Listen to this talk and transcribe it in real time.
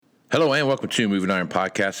Hello and welcome to Moving Iron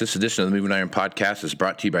Podcast. This edition of the Moving Iron Podcast is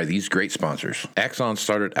brought to you by these great sponsors. Axon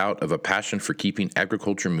started out of a passion for keeping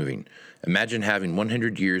agriculture moving. Imagine having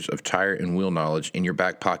 100 years of tire and wheel knowledge in your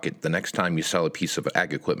back pocket the next time you sell a piece of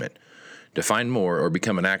ag equipment. To find more or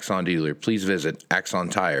become an Axon dealer, please visit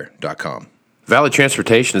axontire.com. Valley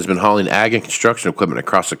Transportation has been hauling ag and construction equipment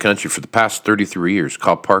across the country for the past 33 years.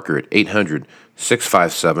 Call Parker at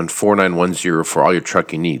 800-657-4910 for all your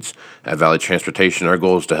trucking needs. At Valley Transportation, our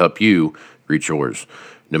goal is to help you reach yours.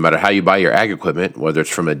 No matter how you buy your ag equipment, whether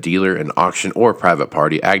it's from a dealer, an auction, or a private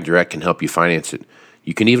party, AgDirect can help you finance it.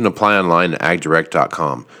 You can even apply online at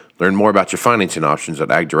agdirect.com. Learn more about your financing options at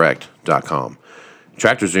agdirect.com.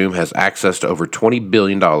 TractorZoom has access to over $20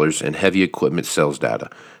 billion in heavy equipment sales data.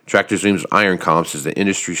 TractorZoom's Iron Comps is the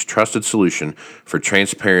industry's trusted solution for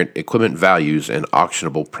transparent equipment values and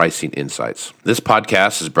auctionable pricing insights. This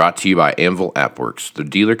podcast is brought to you by Anvil AppWorks. The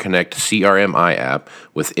Dealer Connect CRMI app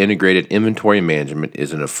with integrated inventory management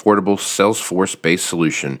is an affordable Salesforce-based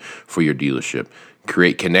solution for your dealership.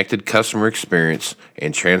 Create connected customer experience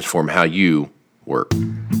and transform how you work.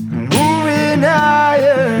 Moving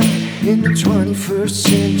higher in the 21st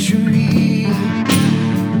century.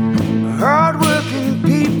 Hard-working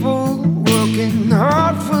people working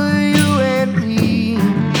hard for you and me.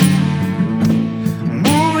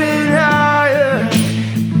 Moving higher,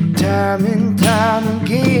 time and time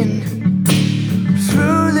again.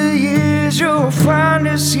 Through the years you'll find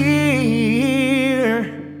us here.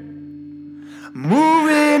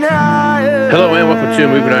 Moving higher. Hello and welcome to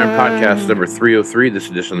Moving Iron Podcast number 303. This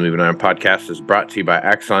edition of the Moving Iron Podcast is brought to you by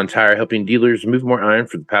Axon Tire, helping dealers move more iron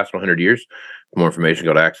for the past 100 years. For more information,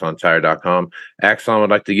 go to axontire.com. Axon would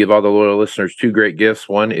like to give all the loyal listeners two great gifts.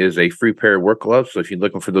 One is a free pair of work gloves. So if you're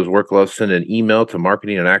looking for those work gloves, send an email to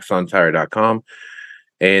marketing@axontire.com.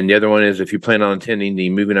 And the other one is if you plan on attending the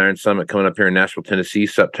Moving Iron Summit coming up here in Nashville, Tennessee,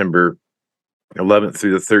 September 11th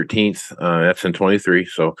through the 13th. That's in 23.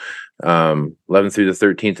 So 11th through the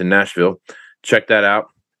 13th in Nashville. Check that out.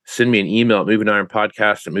 Send me an email at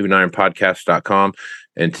movingironpodcast@movingironpodcast.com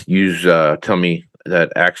and use tell me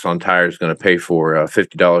that Axon Tire is going to pay for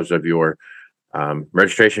 $50 of your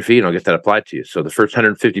registration fee, and I'll get that applied to you. So the first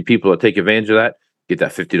 150 people that take advantage of that get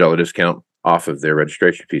that $50 discount off of their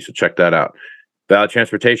registration fee. So check that out. Valley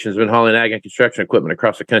Transportation has been hauling ag and construction equipment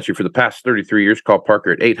across the country for the past 33 years. Call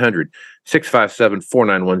Parker at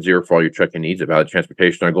 800-657-4910 for all your trucking needs. At Valley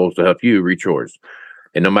Transportation, our goal is to help you reach yours.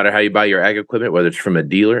 And no matter how you buy your ag equipment, whether it's from a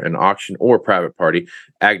dealer, an auction, or a private party,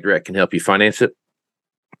 AgDirect can help you finance it.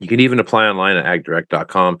 You can even apply online at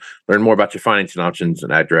agdirect.com. Learn more about your financing options at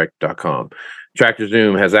agdirect.com.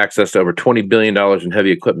 TractorZoom has access to over $20 billion in heavy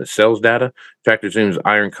equipment sales data. TractorZoom's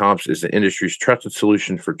Iron Comps is the industry's trusted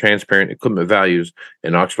solution for transparent equipment values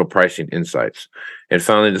and auctionable pricing insights. And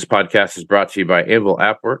finally, this podcast is brought to you by Anvil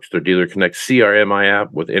AppWorks. Their Dealer Connect CRMI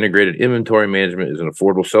app with integrated inventory management is an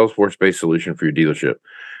affordable Salesforce-based solution for your dealership.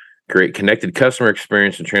 Create connected customer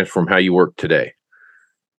experience and transform how you work today.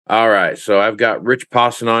 All right, so I've got Rich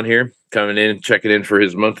Posson on here coming in, checking in for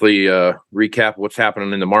his monthly recap of what's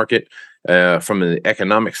happening in the market from the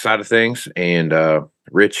economic side of things. And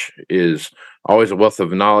Rich is always a wealth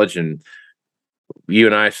of knowledge. And you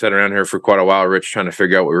and I sat around here for quite a while, Rich, trying to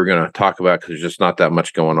figure out what we were going to talk about because there's just not that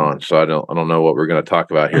much going on. So I don't know what we're going to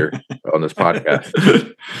talk about here on this podcast.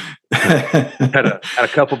 had a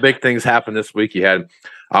couple big things happen this week. You had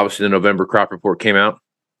obviously the November crop report came out.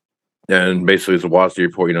 And basically, it's a WASD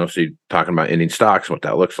report, so you're talking about ending stocks, what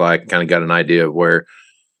that looks like, kind of got an idea of where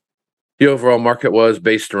the overall market was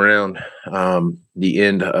based around the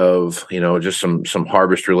end of, just some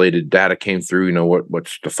harvest-related data came through,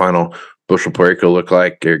 what's the final bushel per acre look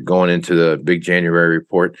like. They're going into the big January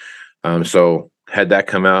report. So had that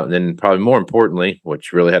come out, and then probably more importantly,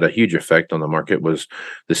 which really had a huge effect on the market, was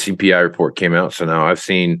the CPI report came out. So now I've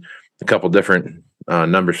seen a couple different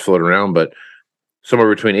numbers float around, but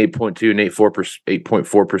somewhere between 8.2 and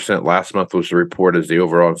 8.4% last month was the report as the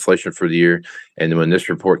overall inflation for the year. And then when this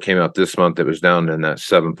report came out this month, it was down in that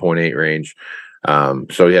 7.8 range.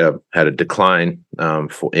 So we had a decline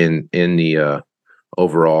in the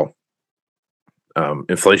overall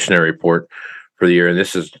inflationary report for the year. And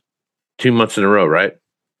this is 2 months in a row, right,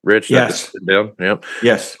 Rich? Yes. Down? Yep.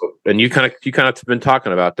 Yes. And you kind of been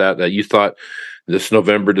talking about that you thought this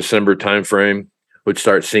November, December timeframe would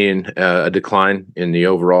start seeing a decline in the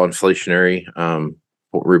overall inflationary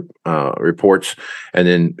reports. And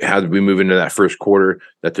then how we move into that first quarter,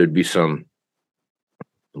 that there'd be some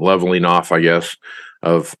leveling off, I guess,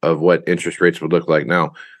 of what interest rates would look like.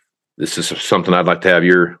 Now, this is something I'd like to have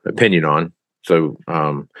your opinion on. So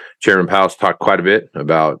Chairman Powell's talked quite a bit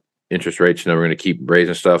about interest rates. We're going to keep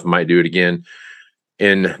raising stuff, might do it again.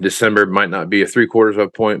 in December might not be a 3/4 of a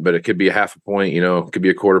point, but it could be a half a point. It could be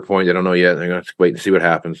a quarter point. They don't know yet. They're going to have to wait and see what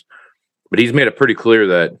happens. But he's made it pretty clear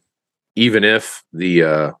that even if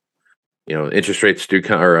the interest rates do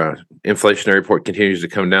come, or inflationary report continues to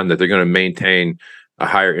come down, that they're going to maintain a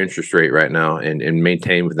higher interest rate right now and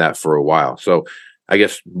maintain with that for a while. So I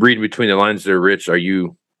guess reading between the lines there, Rich, are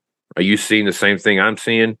you seeing the same thing I'm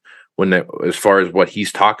seeing as far as what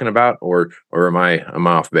he's talking about, or am I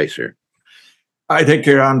off base here? I think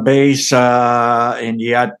you're on base, and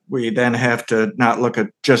yet we then have to not look at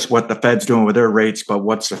just what the Fed's doing with their rates, but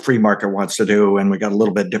what's the free market wants to do. And we got a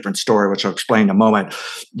little bit different story, which I'll explain in a moment.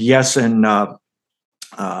 Yes, and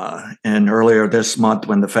earlier this month,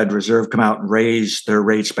 when the Fed Reserve come out and raised their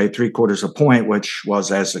rates by 3/4 of a point, which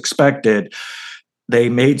was as expected, they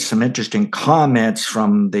made some interesting comments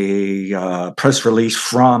from the press release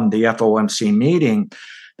from the FOMC meeting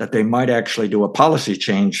that they might actually do a policy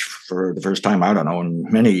change for the first time, I don't know, in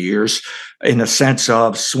many years, in the sense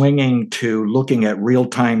of swinging to looking at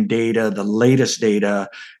real-time data, the latest data,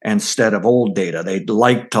 instead of old data. They'd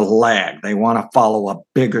like to lag. They want to follow a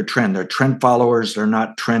bigger trend. They're trend followers. They're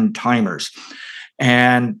not trend timers.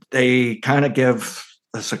 And they kind of give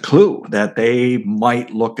us a clue that they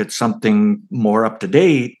might look at something more up to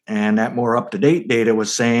date. And that more up to date data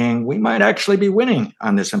was saying we might actually be winning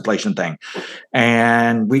on this inflation thing.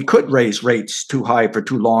 And we could raise rates too high for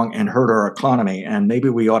too long and hurt our economy. And maybe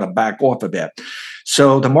we ought to back off a bit.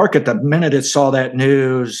 So the market, the minute it saw that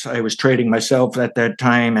news, I was trading myself at that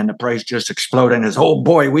time, and the price just exploded. And oh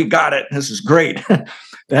boy, we got it. This is great.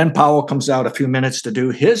 Then Powell comes out a few minutes to do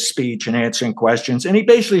his speech and answering questions, and he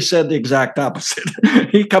basically said the exact opposite.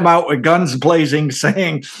 He come out with guns blazing,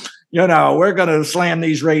 saying, we're going to slam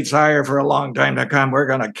these rates higher for a long time to come. We're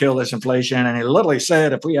going to kill this inflation. And he literally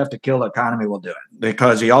said, if we have to kill the economy, we'll do it.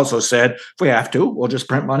 Because he also said, if we have to, we'll just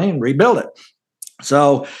print money and rebuild it.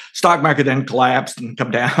 So stock market then collapsed and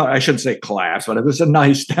come down. I shouldn't say collapse, but it was a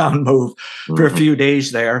nice down move for a few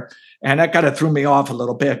days there. And that kind of threw me off a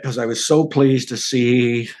little bit because I was so pleased to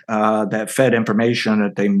see that Fed information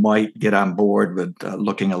that they might get on board with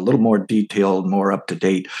looking a little more detailed, more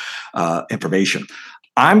up-to-date information.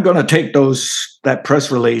 I'm going to take that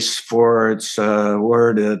press release for its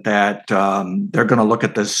word that they're going to look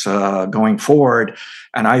at this going forward.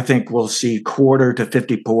 And I think we'll see 1/4 to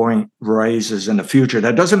 50-point raises in the future.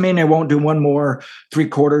 That doesn't mean they won't do one more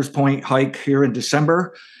 3/4 point hike here in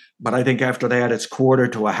December. But I think after that, it's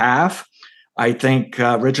 1/4 to 1/2. I think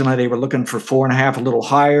originally they were looking for 4.5, a little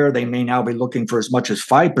higher. They may now be looking for as much as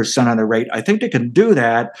 5% on the rate. I think they can do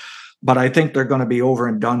that, but I think they're going to be over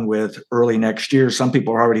and done with early next year. Some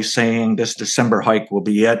people are already saying this December hike will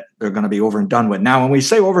be it. They're going to be over and done with. Now, when we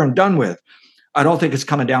say over and done with, I don't think it's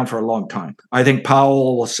coming down for a long time. I think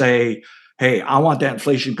Powell will say, hey, I want that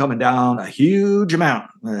inflation coming down a huge amount,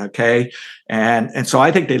 okay? And so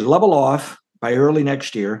I think they level off by early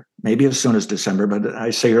next year, maybe as soon as December, but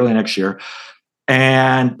I say early next year.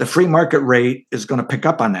 And the free market rate is going to pick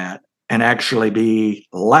up on that and actually be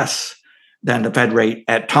less than the Fed rate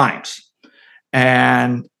at times.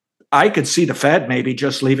 And I could see the Fed maybe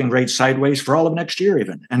just leaving rates sideways for all of next year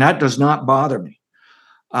even. And that does not bother me.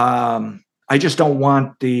 I just don't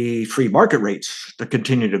want the free market rates to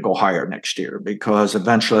continue to go higher next year because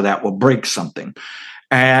eventually that will break something.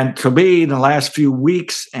 And to me, in the last few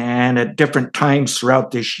weeks and at different times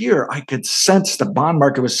throughout this year, I could sense the bond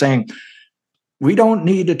market was saying, we don't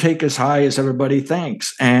need to take as high as everybody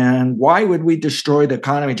thinks. And why would we destroy the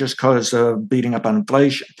economy just because of beating up on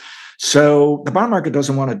inflation? So the bond market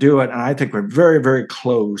doesn't want to do it. And I think we're very, very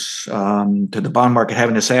close to the bond market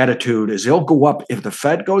having this attitude is it'll go up if the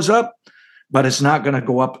Fed goes up, but it's not going to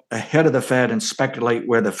go up ahead of the Fed and speculate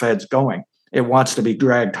where the Fed's going. It wants to be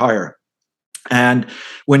dragged higher. And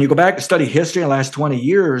when you go back to study history in the last 20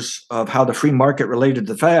 years of how the free market related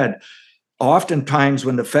to the Fed, oftentimes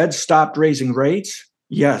when the Fed stopped raising rates,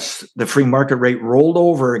 yes, the free market rate rolled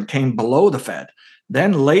over and came below the Fed.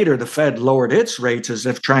 Then later, the Fed lowered its rates as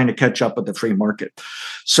if trying to catch up with the free market.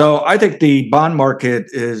 So I think the bond market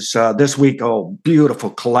is this week,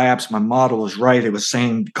 beautiful collapse. My model was right. It was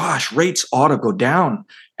saying, gosh, rates ought to go down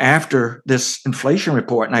after this inflation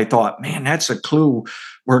report. And I thought, man, that's a clue.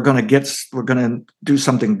 We're going to do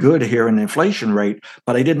something good here in the inflation rate.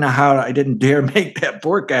 But I didn't know how. I didn't dare make that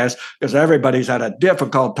forecast because everybody's had a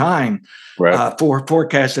difficult time for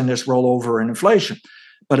forecasting this rollover in inflation.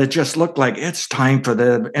 But it just looked like it's time for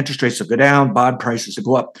the interest rates to go down, bond prices to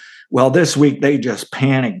go up. Well, this week they just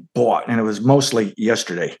panic bought, and it was mostly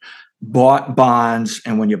yesterday, bought bonds.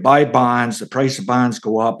 And when you buy bonds, the price of bonds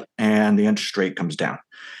go up and the interest rate comes down.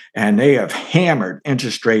 And they have hammered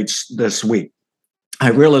interest rates this week. I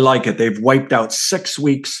really like it. They've wiped out 6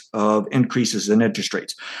 weeks of increases in interest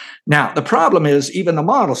rates. Now, the problem is even the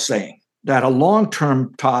model's saying that a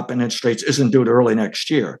long-term top in interest rates isn't due to early next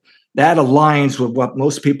year. That aligns with what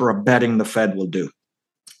most people are betting the Fed will do.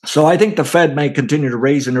 So I think the Fed may continue to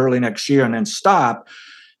raise in early next year and then stop.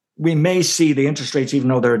 We may see the interest rates, even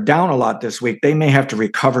though they're down a lot this week, they may have to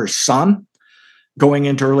recover some going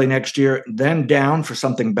into early next year, then down for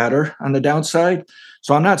something better on the downside.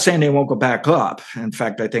 So I'm not saying they won't go back up. In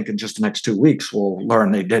fact, I think in just the next 2 weeks, we'll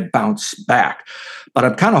learn they did bounce back. But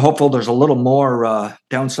I'm kind of hopeful there's a little more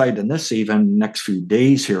downside than this even next few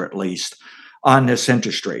days here at least on this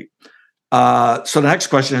interest rate. So the next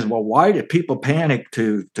question is, well, why did people panic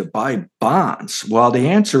to buy bonds? Well, the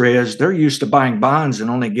answer is they're used to buying bonds and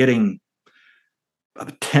only getting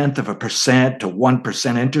 0.1% to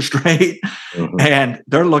 1% interest rate. Mm-hmm. And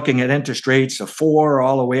they're looking at interest rates of 4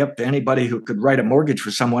 all the way up to anybody who could write a mortgage for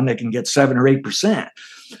someone, they can get 7 or 8%.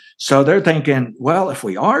 So they're thinking, well, if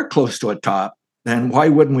we are close to a top, then why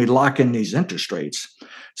wouldn't we lock in these interest rates?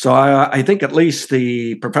 So I think at least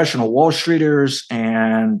the professional Wall Streeters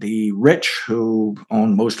and the rich who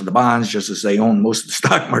own most of the bonds, just as they own most of the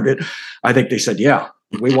stock market, I think they said, yeah,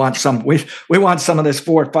 we want some. We want some of this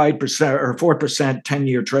 4 or 5% or 4%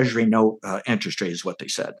 10-year Treasury note interest rate is what they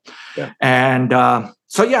said. Yeah. And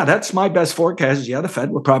so yeah, that's my best forecast. Yeah, the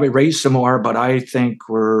Fed will probably raise some more, but I think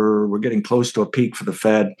we're getting close to a peak for the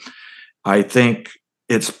Fed. I think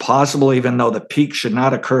it's possible, even though the peak should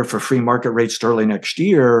not occur for free market rates early next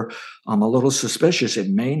year, I'm a little suspicious it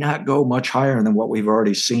may not go much higher than what we've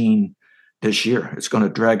already seen this year. It's going to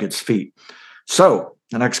drag its feet. So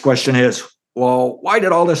the next question is, well, why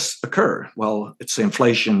did all this occur? Well, it's the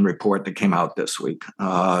inflation report that came out this week.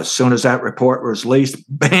 As soon as that report was released,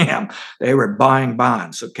 bam, they were buying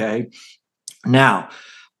bonds, okay? Now,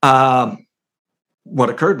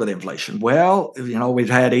 what occurred with inflation? Well, we've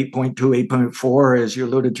had 8.2, 8.4, as you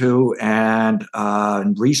alluded to, and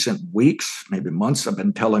in recent weeks, maybe months, I've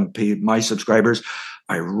been telling my subscribers,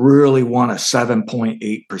 I really want a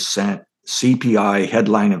 7.8% CPI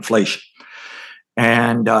headline inflation.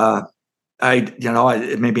 And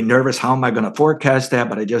it made me nervous. How am I going to forecast that?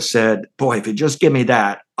 But I just said, boy, if you just give me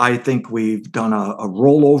that, I think we've done a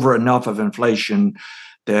rollover enough of inflation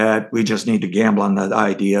that we just need to gamble on the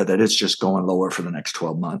idea that it's just going lower for the next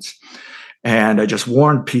 12 months. And I just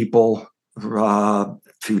warned people a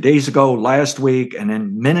few days ago, last week, and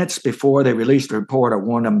then minutes before they released the report, I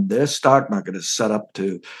warned them this stock market is set up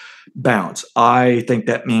to bounce. I think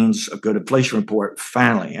that means a good inflation report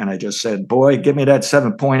finally. And I just said, boy, give me that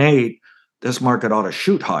 7.8. This market ought to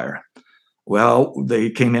shoot higher. Well,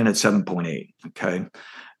 they came in at 7.8. Okay.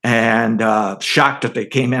 And shocked that they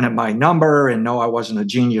came in at my number. And no, I wasn't a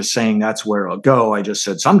genius saying that's where it'll go. I just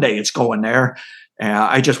said, someday it's going there.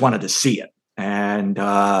 I just wanted to see it. And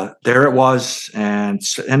there it was. And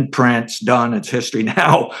in print, it's done. It's history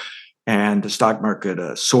now. And the stock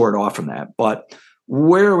market soared off from that. But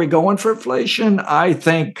where are we going for inflation? I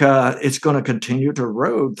think it's going to continue to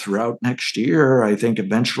erode throughout next year. I think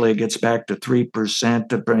eventually it gets back to 3%,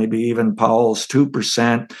 to maybe even Powell's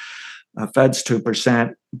 2%, Fed's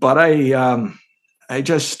 2%. But I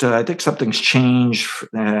think something's changed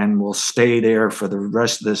and will stay there for the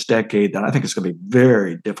rest of this decade. Then I think it's going to be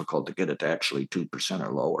very difficult to get it to actually 2%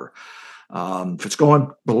 or lower. If it's going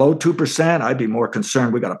below 2%, I'd be more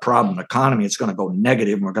concerned. We got a problem in the economy. It's going to go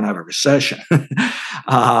negative and we're going to have a recession.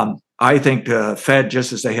 I think the Fed,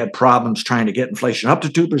 just as they had problems trying to get inflation up to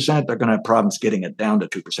 2%, they're going to have problems getting it down to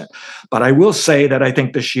 2%. But I will say that I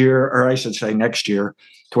think this year, or I should say next year,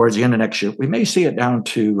 towards the end of next year, we may see it down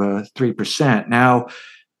to 3%. Now,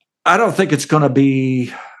 I don't think it's going to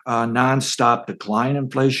be a nonstop decline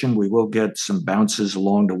inflation. We will get some bounces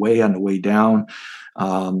along the way on the way down.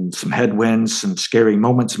 Some headwinds, some scary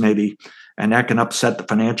moments maybe, and that can upset the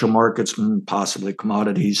financial markets and possibly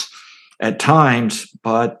commodities at times.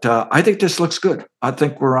 But I think this looks good. I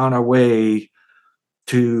think we're on our way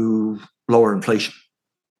to lower inflation.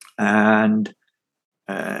 And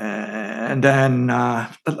then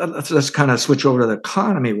let's kind of switch over to the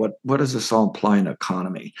economy. What does this all imply in the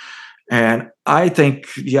economy? And I think,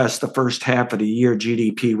 yes, the first half of the year,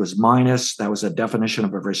 GDP was minus. That was a definition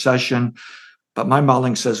of a recession. But my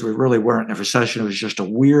modeling says we really weren't in a recession. It was just a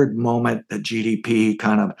weird moment that GDP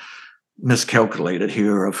kind of miscalculated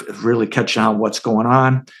here of really catching on what's going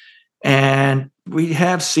on. And we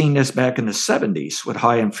have seen this back in the 70s with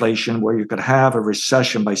high inflation, where you could have a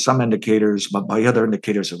recession by some indicators, but by other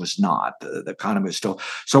indicators, it was not. The economy is still.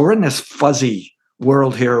 So we're in this fuzzy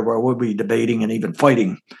world here where we'll be debating and even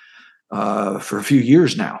fighting for a few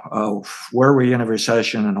years now. Were we in a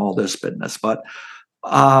recession and all this business? But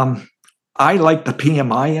I like the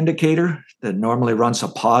PMI indicator that normally runs a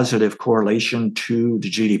positive correlation to the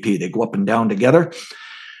GDP. They go up and down together.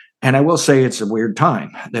 And I will say it's a weird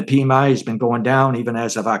time. The PMI has been going down even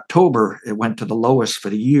as of October. It went to the lowest for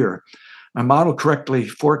the year. My model correctly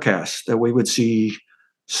forecasts that we would see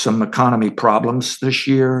some economy problems this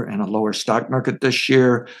year and a lower stock market this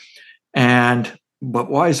year.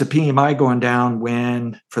 But why is the PMI going down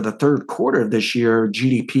when for the third quarter of this year,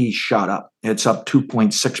 GDP shot up? It's up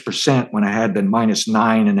 2.6% when it had been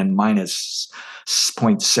 -9 and then minus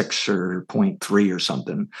 0.6 or 0.3 or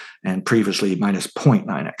something, and previously minus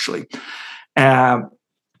 0.9 actually.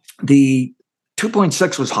 The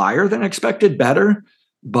 2.6 was higher than expected, better,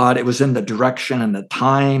 but it was in the direction and the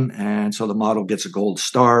time, and so the model gets a gold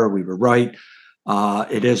star. We were right.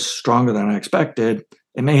 It is stronger than I expected.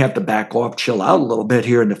 It may have to back off, chill out a little bit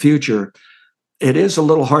here in the future. It is a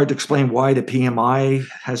little hard to explain why the PMI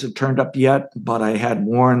hasn't turned up yet, but I had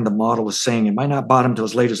warned the model was saying it might not bottom till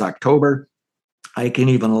as late as October. I can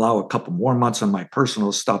even allow a couple more months on my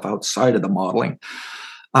personal stuff outside of the modeling.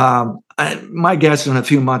 My guess in a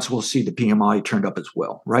few months, we'll see the PMI turned up as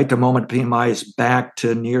well. Right, the moment PMI is back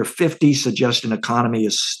to near 50, suggesting economy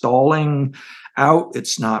is stalling out.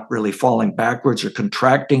 It's not really falling backwards or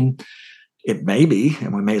contracting. It may be,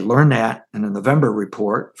 and we may learn that in the November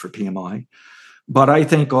report for PMI. But I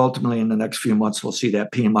think ultimately in the next few months, we'll see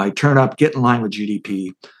that PMI turn up, get in line with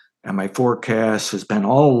GDP. And my forecast has been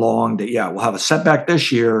all along that, yeah, we'll have a setback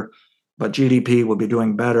this year, but GDP will be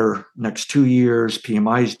doing better next 2 years.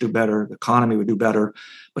 PMIs do better. The economy will do better.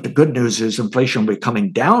 But the good news is inflation will be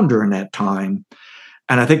coming down during that time.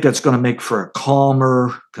 And I think that's going to make for a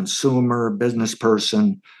calmer consumer, business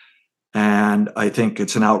person. And I think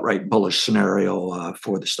it's an outright bullish scenario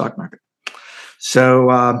for the stock market. So,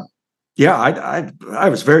 I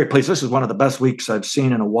was very pleased. This is one of the best weeks I've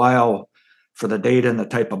seen in a while for the data and the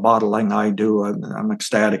type of modeling I do. I'm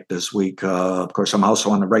ecstatic this week. Of course, I'm also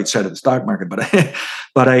on the right side of the stock market,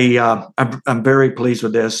 but I'm very pleased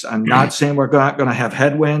with this. I'm not saying we're not going to have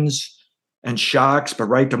headwinds and shocks, but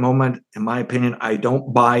right at the moment, in my opinion, I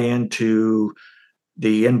don't buy into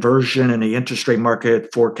the inversion in the interest rate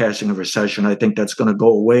market forecasting a recession. I think that's going to go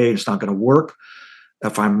away. It's not going to work.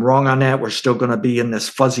 If I'm wrong on that, we're still going to be in this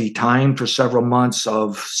fuzzy time for several months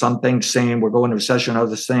of some things saying we're going to recession,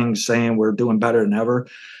 other things saying we're doing better than ever.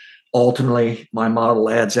 Ultimately, my model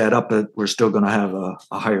adds that up that we're still going to have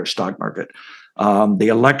a higher stock market. The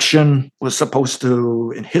election was supposed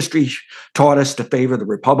to, in history, taught us to favor the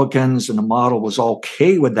Republicans, and the model was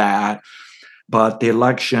okay with that. But the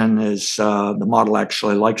election is, the model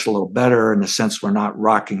actually likes a little better in the sense we're not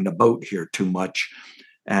rocking the boat here too much.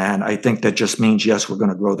 And I think that just means, yes, we're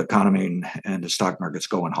going to grow the economy and the stock market's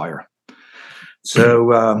going higher.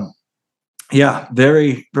 So,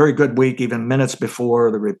 very, very good week. Even minutes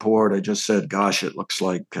before the report, I just said, gosh, it looks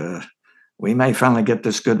like we may finally get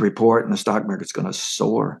this good report and the stock market's going to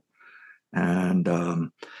soar. And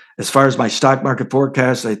as far as my stock market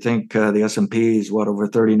forecast, I think the S&P is over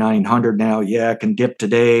 3,900 now. Yeah, it can dip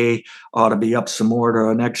today, ought to be up some more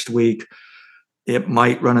to next week. It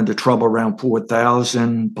might run into trouble around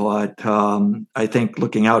 4,000, but I think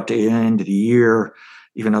looking out to the end of the year,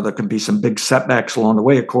 even though there can be some big setbacks along the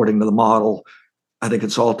way, according to the model, I think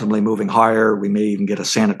it's ultimately moving higher. We may even get a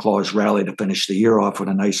Santa Claus rally to finish the year off with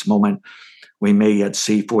a nice moment. We may yet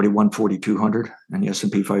see 41, 4,200 in the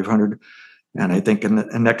S&P 500. And I think in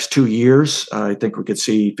the next 2 years, I think we could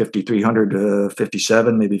see 5,300 to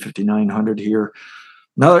 57, maybe 5,900 here.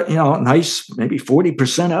 Another, nice, maybe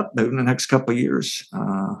 40% up in the next couple of years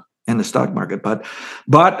in the stock market. But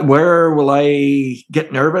where will I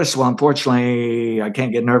get nervous? Well, unfortunately, I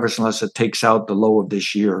can't get nervous unless it takes out the low of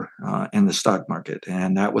this year in the stock market.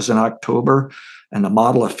 And that was in October. And the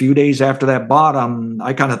model a few days after that bottom,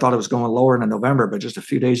 I kind of thought it was going lower in November, but just a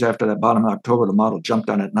few days after that bottom in October, the model jumped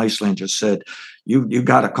on it nicely and just said, you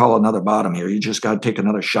got to call another bottom here. You just got to take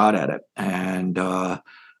another shot at it.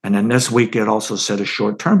 And then this week, it also said a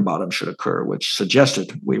short-term bottom should occur, which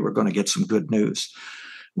suggested we were going to get some good news.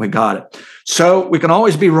 We got it. So we can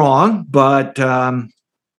always be wrong, but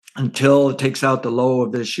until it takes out the low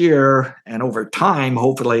of this year, and over time,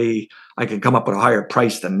 hopefully, I can come up with a higher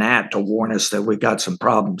price than that to warn us that we got some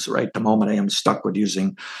problems. Right at the moment, I am stuck with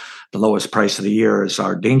using the lowest price of the year as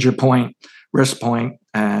our danger point, risk point,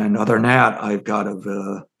 and other than that, I've got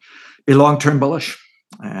to be long-term bullish.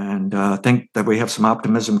 And think that we have some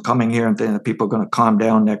optimism coming here and think that people are going to calm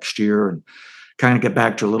down next year and kind of get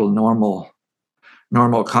back to a little normal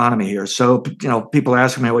economy here. So, people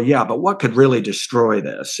ask me, well, yeah, but what could really destroy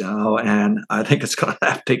this? And I think it's going to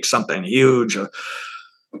have to take something huge,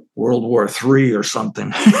 World War III or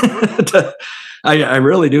something. I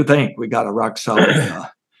really do think we got a rock solid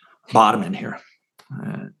bottom in here.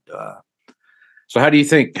 And, So how do you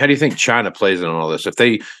think China plays in all this? If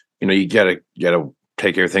they, you gotta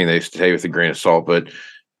take everything they say with a grain of salt, but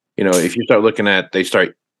if you start looking at, they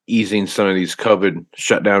start easing some of these COVID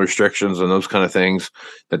shutdown restrictions and those kind of things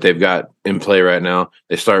that they've got in play right now,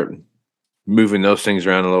 they start moving those things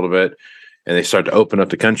around a little bit, and they start to open up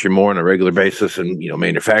the country more on a regular basis, and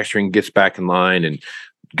manufacturing gets back in line and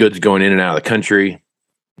goods going in and out of the country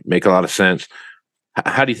make a lot of sense.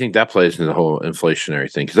 How do you think that plays into the whole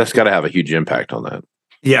inflationary thing? Because that's got to have a huge impact on that.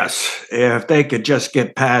 yes, if they could just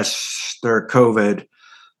get past their COVID,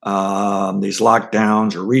 these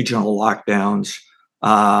lockdowns or regional lockdowns,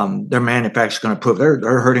 their manufacturers going to prove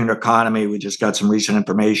they're hurting the economy. We just got some recent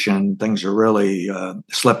information. Things are really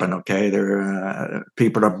slipping. Okay,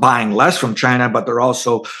 people are buying less from China, but they're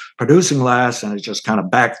also producing less, and it's just kind of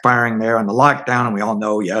backfiring there on the lockdown. And we all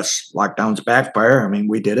know, yes, lockdowns backfire. I mean,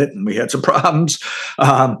 we did it, and we had some problems.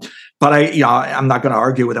 But I'm not going to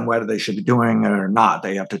argue with them whether they should be doing it or not.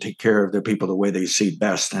 They have to take care of their people the way they see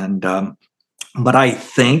best. And but I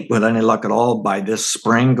think, with any luck at all, by this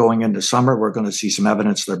spring going into summer, we're going to see some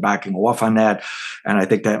evidence they're backing off on that. And I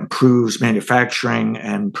think that improves manufacturing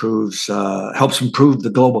and helps improve the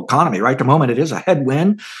global economy. Right at the moment, it is a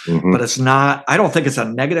headwind, but it's not. I don't think it's a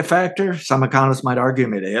negative factor. Some economists might argue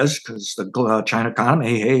it is, because the China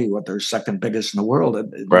economy, they're second biggest in the world.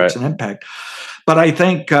 It makes an impact. But I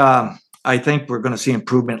think we're going to see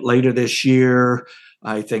improvement later this year.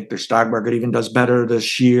 I think their stock market even does better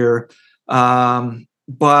this year.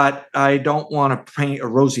 But I don't want to paint a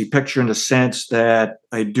rosy picture in the sense that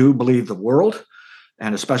I do believe the world,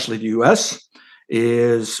 and especially the U.S.,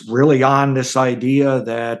 is really on this idea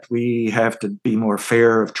that we have to be more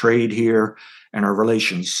fair of trade here and our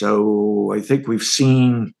relations. So I think we've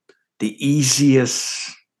seen the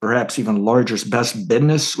easiest, perhaps even largest, best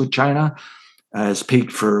business with China has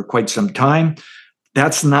peaked for quite some time.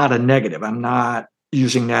 That's not a negative. I'm not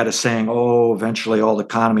using that as saying, eventually all the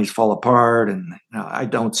economies fall apart. And I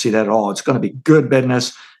don't see that at all. It's going to be good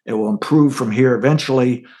business. It will improve from here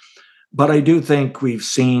eventually. But I do think we've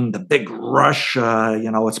seen the big rush.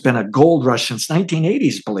 It's been a gold rush since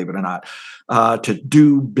 1980s, believe it or not, to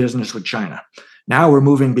do business with China. Now we're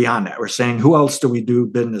moving beyond that. We're saying, who else do we do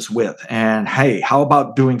business with? And hey, how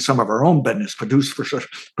about doing some of our own business, produce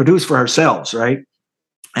for ourselves, right?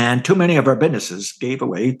 And too many of our businesses gave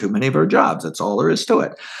away too many of our jobs. That's all there is to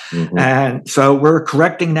it. And so we're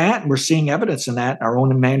correcting that, and we're seeing evidence in that in our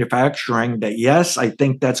own manufacturing that, yes, I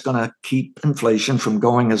think that's going to keep inflation from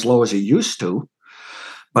going as low as it used to.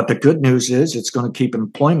 But the good news is it's going to keep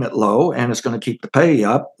employment low, and it's going to keep the pay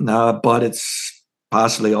up. But it's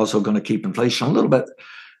possibly also going to keep inflation a little bit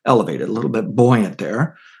elevated, a little bit buoyant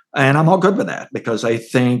there. And I'm all good with that, because I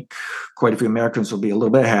think quite a few Americans will be a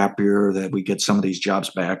little bit happier that we get some of these jobs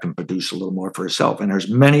back and produce a little more for ourselves. And there's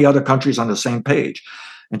many other countries on the same page.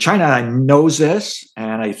 And China knows this,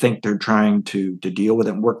 and I think they're trying to deal with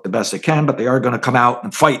it and work the best they can, but they are going to come out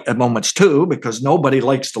and fight at moments too, because nobody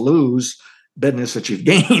likes to lose business that you've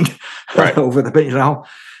gained over the,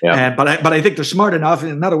 Yeah. But I think they're smart enough.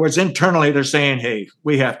 In other words, internally, they're saying, hey,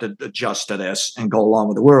 we have to adjust to this and go along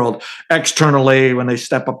with the world. Externally, when they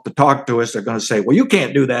step up to talk to us, they're going to say, well, you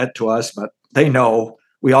can't do that to us. But they know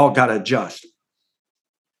we all got to adjust.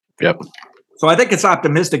 Yep. So I think it's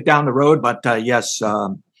optimistic down the road. But yes,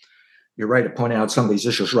 you're right to point out some of these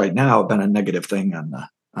issues right now have been a negative thing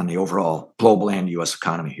on the overall global and U.S.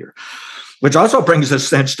 economy here. Which also brings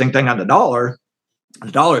this interesting thing on the dollar.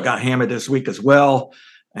 The dollar got hammered this week as well.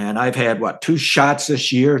 And I've had, 2 shots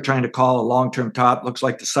this year trying to call a long-term top. Looks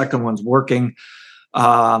like the second one's working.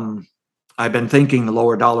 I've been thinking the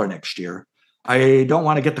lower dollar next year. I don't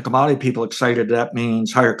want to get the commodity people excited. That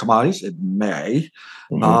means higher commodities. It may.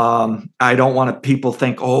 I don't want people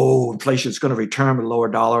think, inflation is going to return with a lower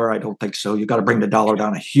dollar. I don't think so. You've got to bring the dollar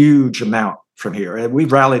down a huge amount from here. And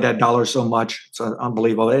we've rallied that dollar so much. It's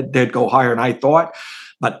unbelievable. It did go higher than I thought.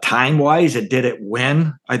 But time-wise, it did it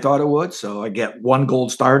when I thought it would. So I get 1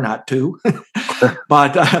 gold star, not 2.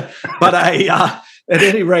 but at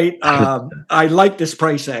any rate, I like this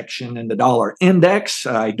price action in the dollar index.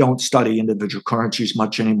 I don't study individual currencies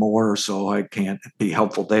much anymore, so I can't be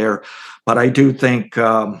helpful there. But I do think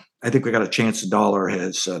we got a chance the dollar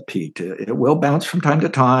has peaked. It will bounce from time to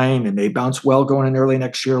time. It may bounce well going in early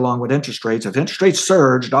next year along with interest rates. If interest rates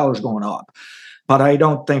surge, dollar's going up. But I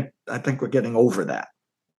think we're getting over that.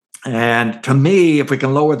 And to me, if we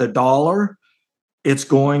can lower the dollar, it's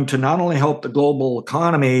going to not only help the global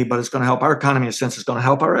economy, but it's going to help our economy in a sense. It's going to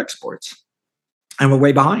help our exports. and we're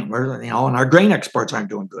way behind. We're, and our grain exports aren't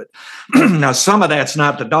doing good. Now, some of that's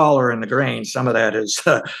not the dollar and the grain. Some of that is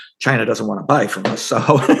China doesn't want to buy from us. So,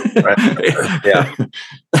 yeah,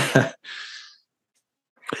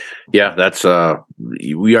 yeah, that's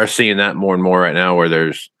we are seeing that more and more right now,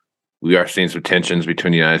 where we are seeing some tensions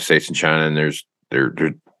between the United States and China, and there's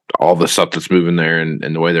all the stuff that's moving there,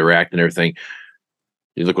 and the way they're reacting and everything.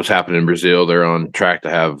 You look what's happening in Brazil; they're on track to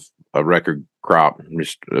have a record crop,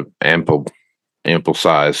 just ample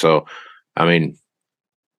size. So, I mean,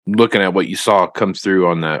 looking at what you saw come through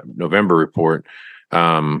on that November report,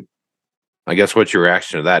 I guess what's your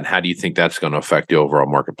reaction to that, and how do you think that's going to affect the overall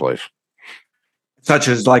marketplace? Such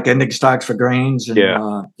as like ending stocks for grains. And,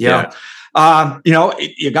 Yeah.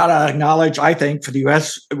 You got to acknowledge, I think for the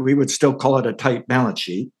U.S., we would still call it a tight balance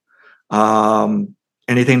sheet.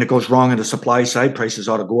 Anything that goes wrong on the supply side, prices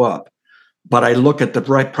ought to go up. But I look at the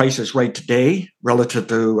right prices right today relative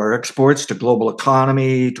to our exports, to global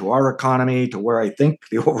economy, to our economy, to where I think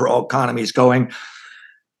the overall economy is going.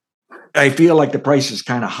 I feel like the price is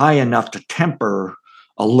kind of high enough to temper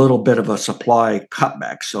a little bit of a supply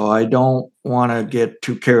cutback. So I don't want to get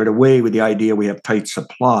too carried away with the idea we have tight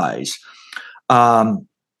supplies.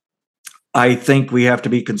 I think we have to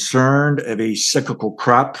be concerned of a cyclical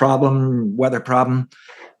crop problem, weather problem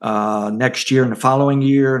next year and the following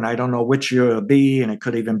year. And I don't know which year it'll be, and it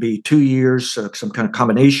could even be 2 years, some kind of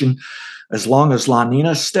combination. As long as La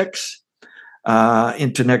Nina sticks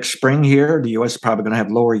into next spring here, the U.S. is probably going to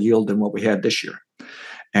have lower yield than what we had this year.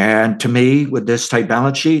 And to me, with this tight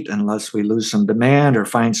balance sheet, unless we lose some demand or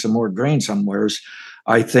find some more grain somewheres,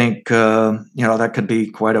 I think that could be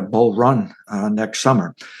quite a bull run next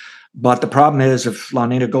summer. But the problem is, if La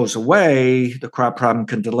Nina goes away, the crop problem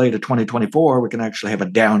can delay to 2024. We can actually have a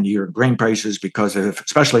down year in grain prices because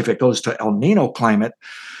especially if it goes to El Nino climate,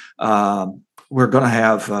 we're going to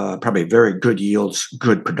have probably very good yields,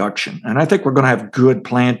 good production. And I think we're going to have good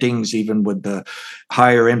plantings, even with the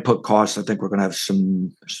higher input costs. I think we're going to have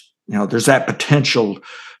some, there's that potential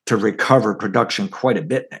to recover production quite a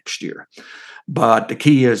bit next year. But the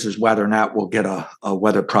key is whether or not we'll get a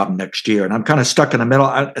weather problem next year. And I'm kind of stuck in the middle.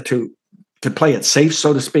 To play it safe,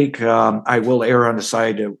 so to speak, I will err on the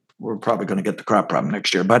side that we're probably going to get the crop problem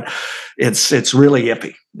next year. But it's really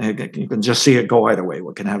iffy. You can just see it go either way.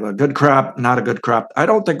 We can have a good crop, not a good crop. I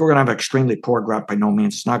don't think we're going to have an extremely poor crop by no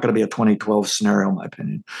means. It's not going to be a 2012 scenario, in my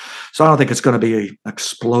opinion. So I don't think it's going to be an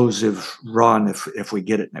explosive run if we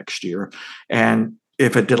get it next year. And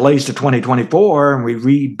if it delays to 2024 and we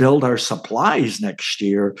rebuild our supplies next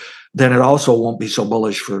year, then it also won't be so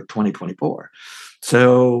bullish for 2024.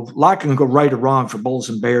 So a lot can go right or wrong for bulls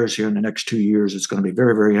and bears here in the next 2 years. It's going to be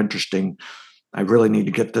very, very interesting. I really need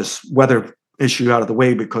to get this weather issue out of the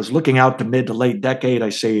way, because looking out to mid to late decade, I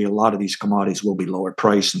say a lot of these commodities will be lower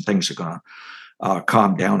priced and things are going to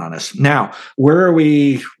calm down on us. Now, where are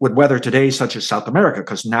we with weather today, such as South America?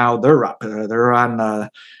 Because now they're up. They're on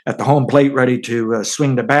at the home plate ready to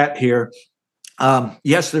swing the bat here.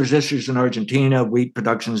 Yes, there's issues in Argentina. Wheat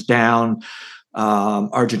production's down.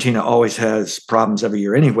 Argentina always has problems every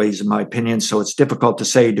year anyways, in my opinion. So it's difficult to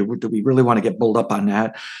say, do we really want to get bulled up on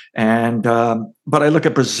that? And but I look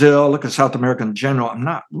at Brazil, look at South America in general. I'm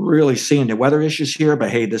not really seeing the weather issues here, but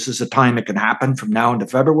hey, this is a time it can happen from now into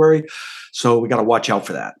February. So we got to watch out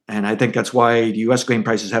for that. And I think that's why the U.S. grain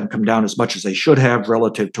prices haven't come down as much as they should have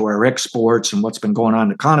relative to our exports and what's been going on in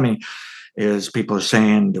the economy. Is people are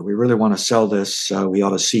saying, do we really want to sell this? We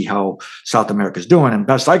ought to see how South America is doing. And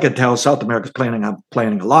best I could tell, South America is planning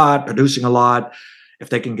a lot, producing a lot, if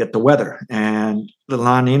they can get the weather. And the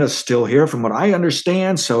La Nina is still here from what I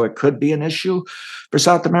understand, so it could be an issue for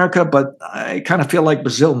South America. But I kind of feel like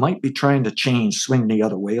Brazil might be trying to swing the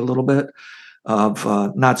other way a little bit of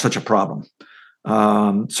not such a problem.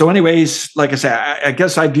 So anyways, like I said, I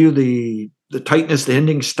guess I view the tightness, the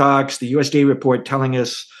ending stocks, the USDA report telling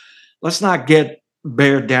us, let's not get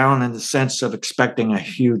bear down in the sense of expecting a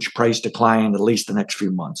huge price decline at least the next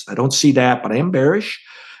few months. I don't see that, but I am bearish,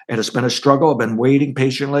 and it's been a struggle. I've been waiting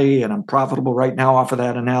patiently, and I'm profitable right now off of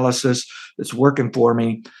that analysis. It's working for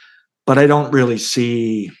me, but I don't really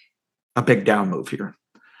see a big down move here.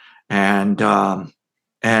 And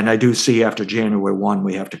I do see after January 1,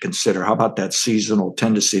 we have to consider, how about that seasonal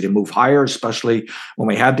tendency to move higher, especially when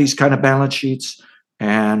we have these kind of balance sheets?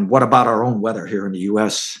 And what about our own weather here in the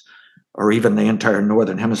U.S., or even the entire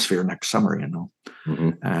Northern Hemisphere next summer, Mm-hmm.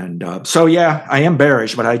 And so, yeah, I am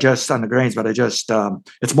bearish, but on the grains, but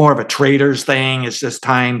it's more of a trader's thing. It's just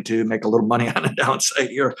time to make a little money on the downside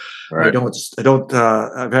here. Right. If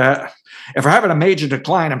we're having a major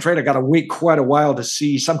decline, I'm afraid I got to wait quite a while to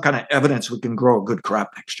see some kind of evidence we can grow a good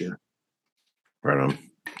crop next year. Right on.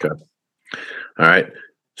 Okay. All right.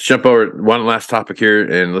 Let's jump over one last topic here,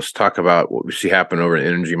 and let's talk about what we see happen over in the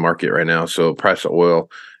energy market right now. So price of oil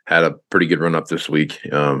had a pretty good run up this week.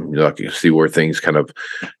 You can see where things kind of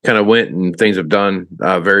went, and things have done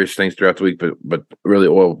various things throughout the week, but really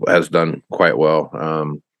oil has done quite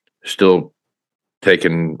well. Still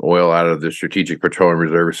taking oil out of the strategic petroleum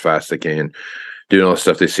reserve as fast as they can, doing all the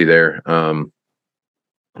stuff they see there.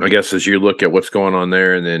 I guess as you look at what's going on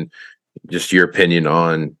there, and then just your opinion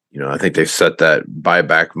on, I think they set that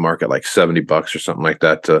buyback market like $70 or something like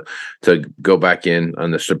that to go back in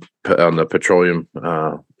on the petroleum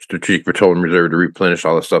strategic petroleum reserve to replenish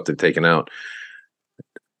all the stuff they've taken out.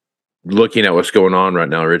 Looking at what's going on right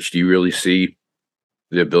now, Rich, do you really see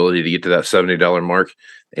the ability to get to that $70 mark?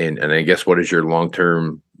 And I guess what is your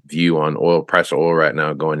long-term view on price of oil right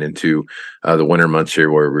now going into the winter months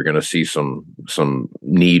here, where we're going to see some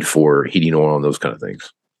need for heating oil and those kind of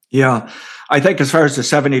things? Yeah, I think as far as the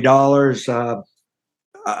 $70,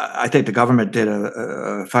 I think the government did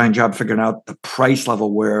a fine job figuring out the price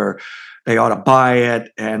level where they ought to buy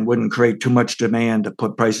it and wouldn't create too much demand to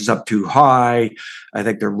put prices up too high. I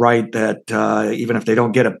think they're right that even if they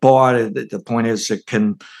don't get it bought, the point is it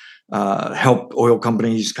can help oil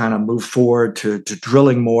companies kind of move forward to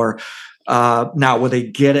drilling more. Now, will they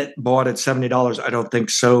get it bought at $70? I don't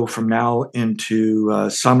think so from now into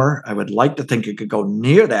summer. I would like to think it could go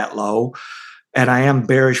near that low. And I am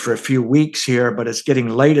bearish for a few weeks here, but it's getting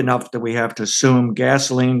late enough that we have to assume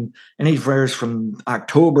gasoline, anywhere from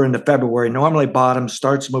October into February, normally bottoms,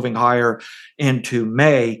 starts moving higher into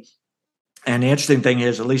May. And the interesting thing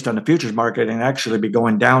is, at least on the futures market, it can actually be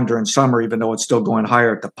going down during summer, even though it's still going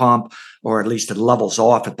higher at the pump, or at least it levels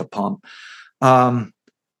off at the pump.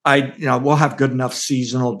 We'll have good enough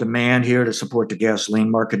seasonal demand here to support the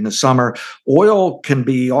gasoline market in the summer. Oil can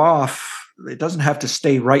be off. It doesn't have to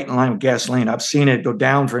stay right in line with gasoline. I've seen it go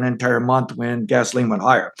down for an entire month when gasoline went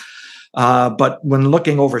higher. But when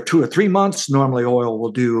looking over 2 or 3 months, normally oil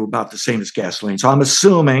will do about the same as gasoline. So I'm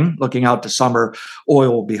assuming, looking out to summer,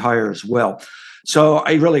 oil will be higher as well. So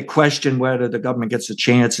I really question whether the government gets a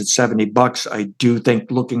chance at $70. I do think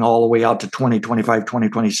looking all the way out to 2025,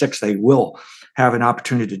 2026, they will have an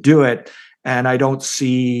opportunity to do it. And I don't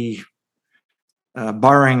see,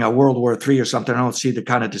 barring a World War III or something, I don't see the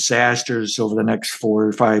kind of disasters over the next 4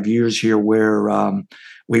 or 5 years here where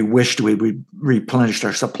we wished we replenished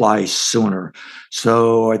our supply sooner.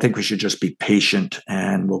 So I think we should just be patient,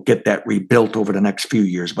 and we'll get that rebuilt over the next few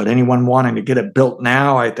years. But anyone wanting to get it built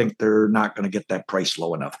now, I think they're not going to get that price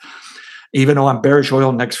low enough. Even though I'm bearish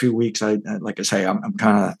oil next few weeks, I'm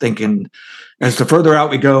kind of thinking as the further out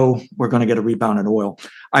we go, we're going to get a rebound in oil.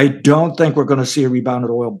 I don't think we're going to see a rebound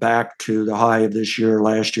in oil back to the high of this year,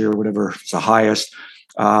 last year, whatever is the highest.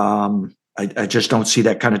 I just don't see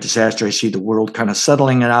that kind of disaster. I see the world kind of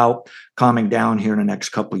settling it out, calming down here in the next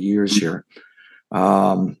couple of years here.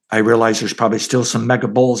 I realize there's probably still some mega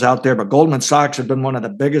bulls out there, but Goldman Sachs have been one of the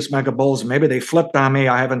biggest mega bulls. Maybe they flipped on me.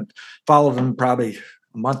 I haven't followed them probably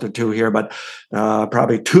a month or two here, but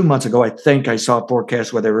probably 2 months ago, I think I saw a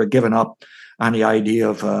forecast where they were giving up on the idea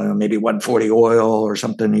of maybe 140 oil or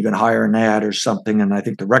something even higher than that or something. And I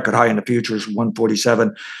think the record high in the future is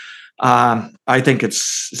 147. I think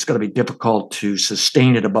it's going to be difficult to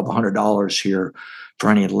sustain it above $100 here for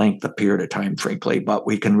any length of period of time, frankly, but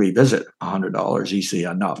we can revisit $100 easily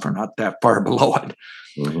enough, or not that far below it.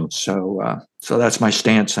 Mm-hmm. So that's my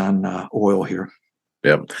stance on oil here.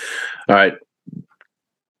 Yep. All right.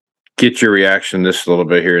 Get your reaction this a little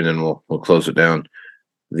bit here, and then we'll close it down.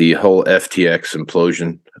 The whole FTX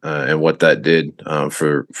implosion and what that did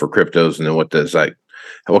for cryptos, and then what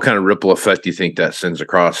kind of ripple effect do you think that sends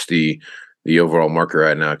across the overall market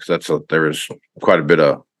right now? Because there was quite a bit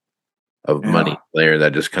of money there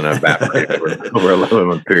that just kind of evaporated over a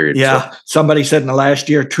 11-month period. Yeah, so somebody said in the last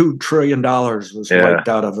year, $2 trillion was wiped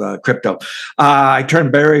out of crypto. I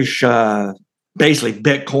turned bearish. Basically,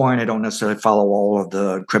 Bitcoin. I don't necessarily follow all of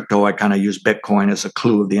the crypto. I kind of use Bitcoin as a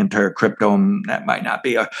clue of the entire crypto, and that might not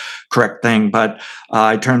be a correct thing. But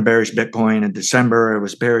I turned bearish Bitcoin in December. It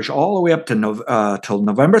was bearish all the way up to till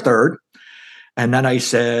November 3rd. And then I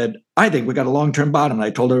said, I think we got a long-term bottom. And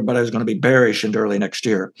I told everybody I was going to be bearish into early next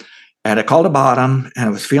year. And I called a bottom, and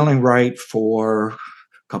it was feeling right for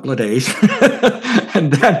couple of days.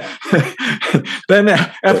 And then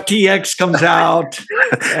FTX comes out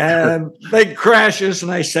and big crashes.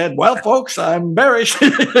 And I said, well, folks, I'm bearish.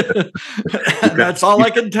 That's all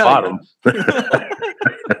I can tell you.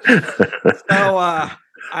 So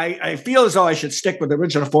I feel as though I should stick with the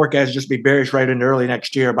original forecast, just be bearish right into early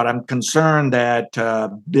next year. But I'm concerned that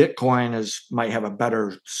Bitcoin might have a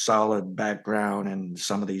better solid background, and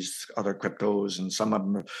some of these other cryptos and some of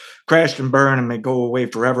them crashed and burned and may go away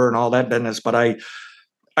forever and all that business. But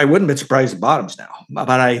I wouldn't be surprised if it bottoms now. But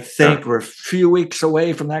I think we're a few weeks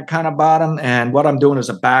away from that kind of bottom. And what I'm doing as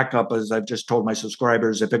a backup, as I've just told my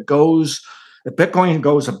subscribers, if Bitcoin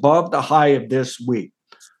goes above the high of this week,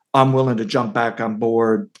 I'm willing to jump back on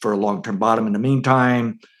board for a long-term bottom. In the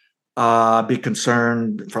meantime, be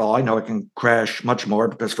concerned. For all I know, it can crash much more,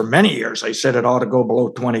 because for many years I said it ought to go below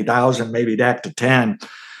 20,000, maybe back to 10.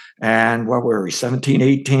 And what were we, 17,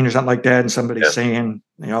 18 or something like that? And somebody's saying,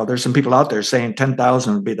 there's some people out there saying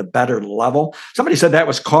 10,000 would be the better level. Somebody said that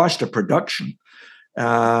was cost of production,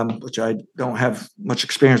 which I don't have much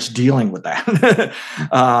experience dealing with that.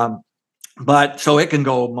 But so it can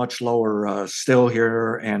go much lower still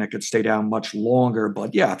here, and it could stay down much longer.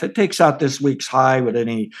 But yeah, if it takes out this week's high with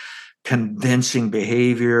any convincing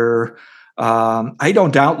behavior, I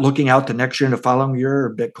don't doubt looking out to next year and the following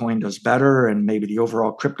year, Bitcoin does better and maybe the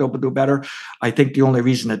overall crypto will do better. I think the only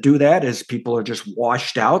reason to do that is people are just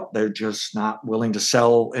washed out. They're just not willing to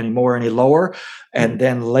sell anymore, any lower. And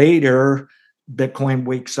then later, Bitcoin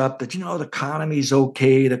wakes up that, the economy's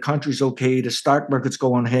okay, the country's okay, the stock market's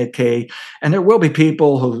going okay. And there will be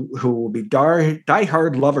people who will be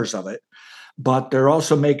diehard lovers of it, but they're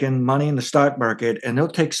also making money in the stock market, and they'll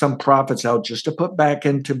take some profits out just to put back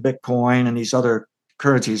into Bitcoin and these other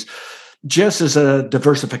currencies, just as a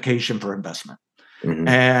diversification for investment. Mm-hmm.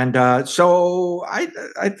 And so I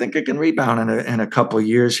think it can rebound in a couple of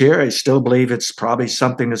years here. I still believe it's probably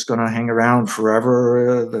something that's going to hang around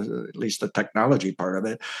forever, at least the technology part of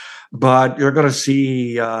it. But you're going to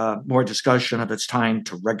see more discussion of it's time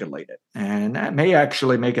to regulate it. And that may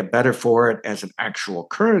actually make it better for it as an actual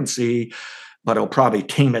currency, but it'll probably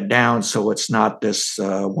tame it down so it's not this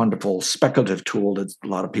wonderful speculative tool that a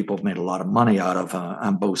lot of people have made a lot of money out of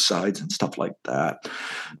on both sides and stuff like that.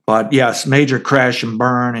 But yes, major crash and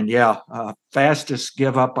burn. And fastest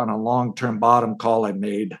give up on a long-term bottom call I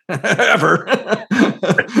made ever.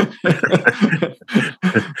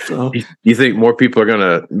 So, you think more people are going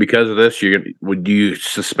to, because of this, would you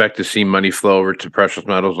suspect to see money flow over to precious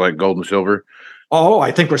metals like gold and silver? Oh,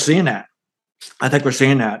 I think we're seeing that.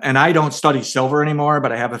 And I don't study silver anymore,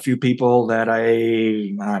 but I have a few people that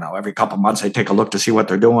I don't know, every couple of months I take a look to see what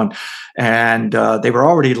they're doing. And they were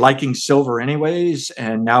already liking silver anyways.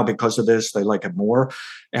 And now because of this, they like it more.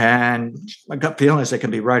 And my gut feeling is they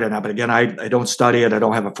can be right on that. But again, I don't study it. I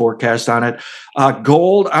don't have a forecast on it.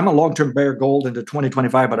 Gold, I'm a long-term bear gold into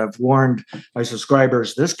 2025, but I've warned my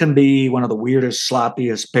subscribers, this can be one of the weirdest,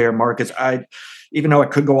 sloppiest bear markets. Even though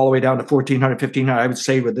it could go all the way down to 1,400, 1,500, I would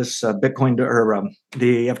say with this Bitcoin or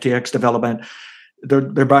the FTX development,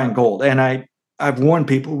 they're buying gold. And I've warned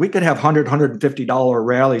people, we could have $100, $150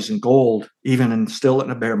 rallies in gold, even still in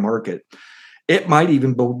a bear market. It might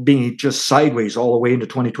even be just sideways all the way into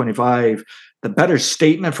 2025. The better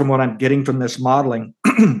statement from what I'm getting from this modeling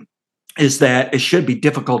is that it should be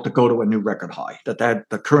difficult to go to a new record high, that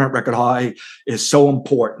the current record high is so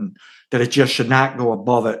important that it just should not go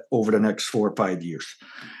above it over the next 4 or 5 years.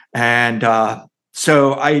 And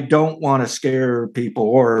so I don't want to scare people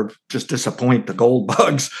or just disappoint the gold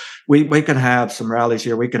bugs. We can have some rallies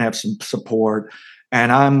here. We can have some support.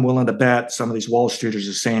 And I'm willing to bet some of these Wall Streeters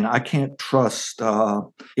are saying, I can't trust,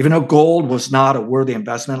 even though gold was not a worthy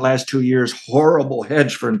investment last 2 years, horrible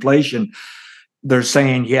hedge for inflation, they're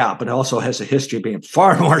saying, but it also has a history of being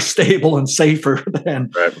far more stable and safer than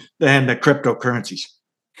the cryptocurrencies.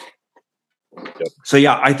 Yep. So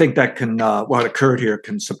I think that can what occurred here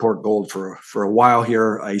can support gold for a while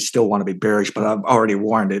here. I still want to be bearish, but I've already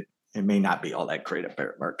warned it. It may not be all that great a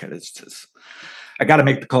bear market. It's just I got to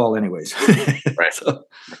make the call anyways. Right.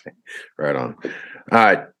 Right on. All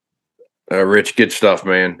right, Rich, good stuff,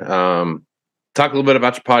 man. Talk a little bit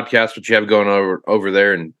about your podcast, what you have going over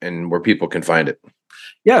there, and where people can find it.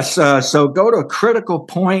 Yes. So go to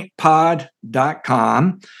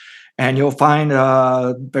criticalpointpod.com. And you'll find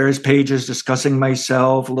various pages discussing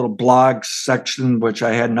myself, a little blog section, which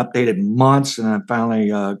I hadn't updated in months. And I'm finally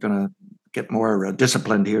going to get more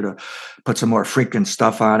disciplined here to put some more frequent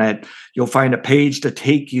stuff on it. You'll find a page to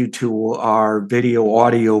take you to our video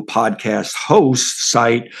audio podcast host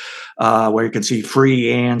site where you can see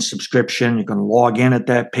free and subscription. You can log in at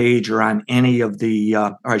that page or on any of the,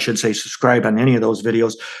 or I should say subscribe on any of those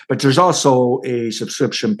videos. But there's also a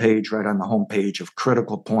subscription page right on the homepage of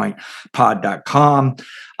criticalpointpod.com.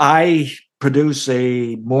 I produce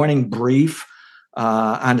a morning brief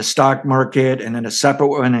on the stock market, and then a separate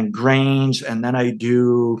one in grains. And then I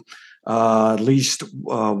do at least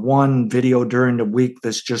one video during the week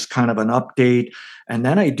that's just kind of an update. And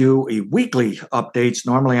then I do a weekly updates,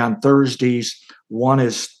 normally on Thursdays. One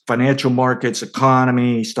is financial markets,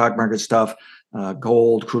 economy, stock market stuff,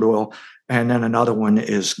 gold, crude oil. And then another one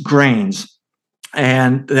is grains.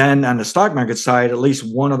 And then on the stock market side, at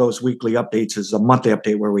least one of those weekly updates is a monthly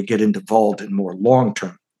update where we get involved in more long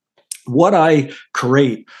term. What I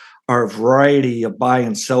create are a variety of buy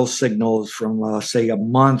and sell signals from, say, a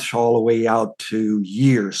month all the way out to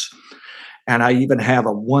years. And I even have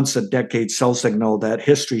a once a decade sell signal that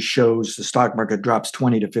history shows the stock market drops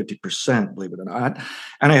 20 to 50%, believe it or not.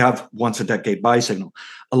 And I have once a decade buy signal.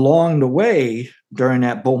 Along the way, during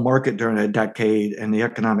that bull market during a decade and the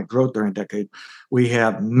economic growth during a decade, we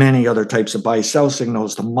have many other types of buy sell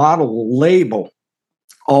signals. The model will label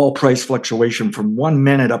all price fluctuation from 1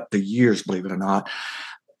 minute up to years, believe it or not.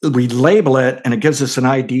 We label it and it gives us an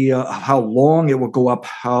idea of how long it will go up,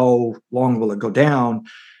 how long will it go down.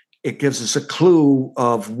 It gives us a clue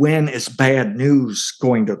of when is bad news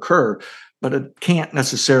going to occur, but it can't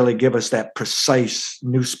necessarily give us that precise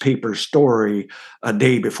newspaper story a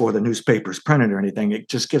day before the newspaper's printed or anything. It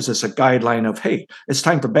just gives us a guideline of, hey, it's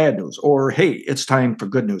time for bad news, or hey, it's time for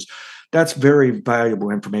good news. That's very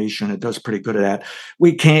valuable information. It does pretty good at that.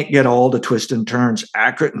 We can't get all the twists and turns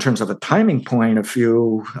accurate in terms of a timing point of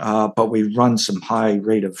view, but we run some high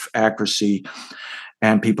rate of accuracy.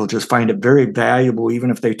 And people just find it very valuable. Even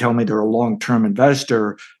if they tell me they're a long-term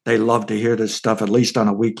investor, they love to hear this stuff, at least on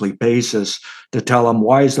a weekly basis, to tell them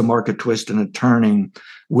why is the market twisting and turning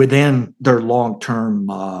within their long-term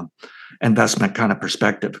investment kind of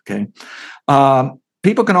perspective. Okay.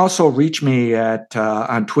 People can also reach me at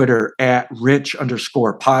on Twitter at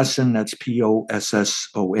Rich_Posson. That's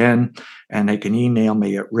Posson. And they can email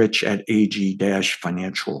me at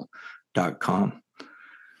rich@ag-financial.com.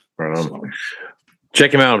 Right on. So,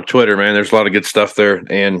 check him out on Twitter, man. There's a lot of good stuff there,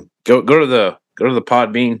 and go to the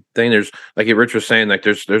Podbean thing. There's, like Rich was saying, like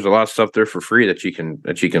there's a lot of stuff there for free that you can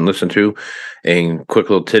listen to, and quick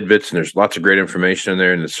little tidbits. And there's lots of great information in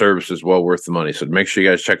there, and the service is well worth the money. So make sure you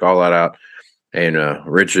guys check all that out. And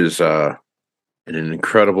Rich is an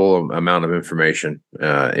incredible amount of information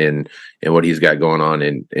in what he's got going on,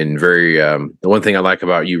 and very the one thing I like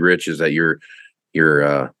about you, Rich, is that you're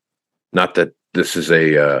not that this is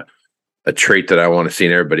a trait that I want to see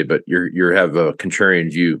in everybody, but you have a contrarian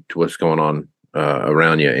view to what's going on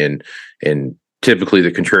around you, and typically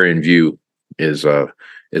the contrarian view is a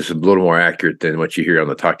little more accurate than what you hear on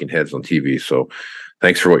the talking heads on TV. So,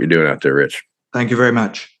 thanks for what you're doing out there, Rich. Thank you very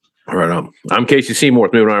much. All right, I'm Casey Seymour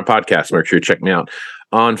with Moving Iron Podcast. Make sure you check me out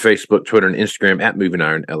on Facebook, Twitter, and Instagram at Moving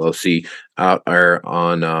Iron LLC. Out there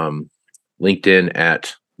on LinkedIn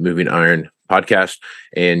at Moving Iron Podcast,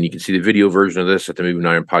 and you can see the video version of this at the Moving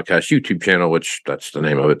Iron Podcast YouTube channel, which that's the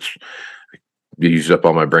name of it. You used up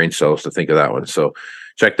all my brain cells to think of that one. So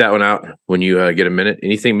check that one out when you get a minute.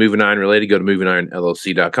 Anything Moving Iron related, go to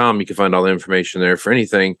movingironllc.com. You can find all the information there for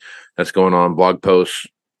anything that's going on, blog posts,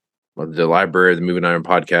 the library, the Moving Iron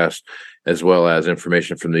Podcast, as well as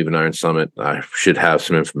information from the Moving Iron Summit. I should have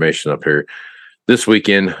some information up here this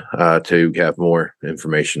weekend to have more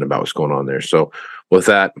information about what's going on there. So with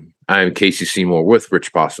that, I'm Casey Seymour with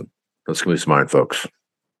Rich Posson. Let's move some iron, folks.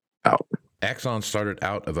 Out. Axon started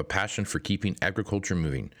out of a passion for keeping agriculture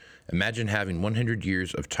moving. Imagine having 100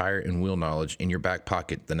 years of tire and wheel knowledge in your back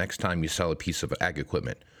pocket the next time you sell a piece of ag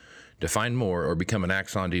equipment. To find more or become an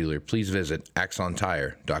Axon dealer, please visit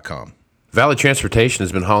axontire.com. Valley Transportation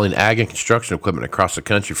has been hauling ag and construction equipment across the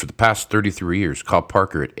country for the past 33 years. Call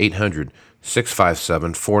Parker at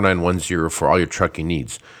 800-657-4910 for all your trucking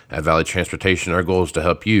needs. At Valley Transportation, our goal is to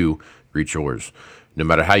help you reach yours. No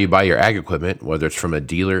matter how you buy your ag equipment, whether it's from a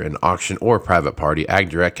dealer, an auction, or a private party,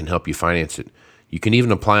 AgDirect can help you finance it. You can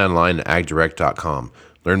even apply online at agdirect.com.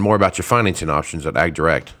 Learn more about your financing options at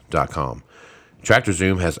agdirect.com.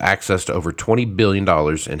 TractorZoom has access to over $20 billion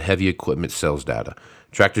in heavy equipment sales data.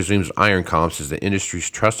 TractorZoom's Iron Comps is the industry's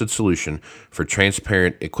trusted solution for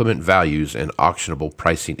transparent equipment values and auctionable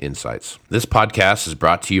pricing insights. This podcast is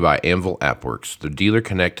brought to you by Anvil AppWorks. The Dealer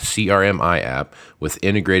Connect CRMI app with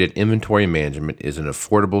integrated inventory management is an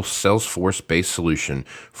affordable Salesforce-based solution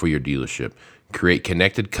for your dealership. Create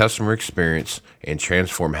connected customer experience and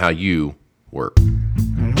transform how you work.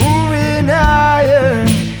 Moving higher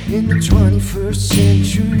in the 21st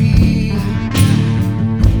century.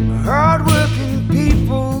 Hard-working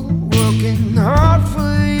people working hard for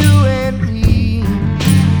you and me.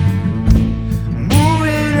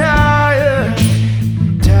 Moving higher,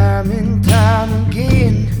 time and time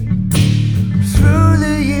again. Through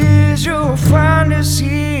the years you'll find us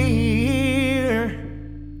here.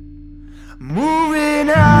 Moving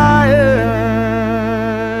higher.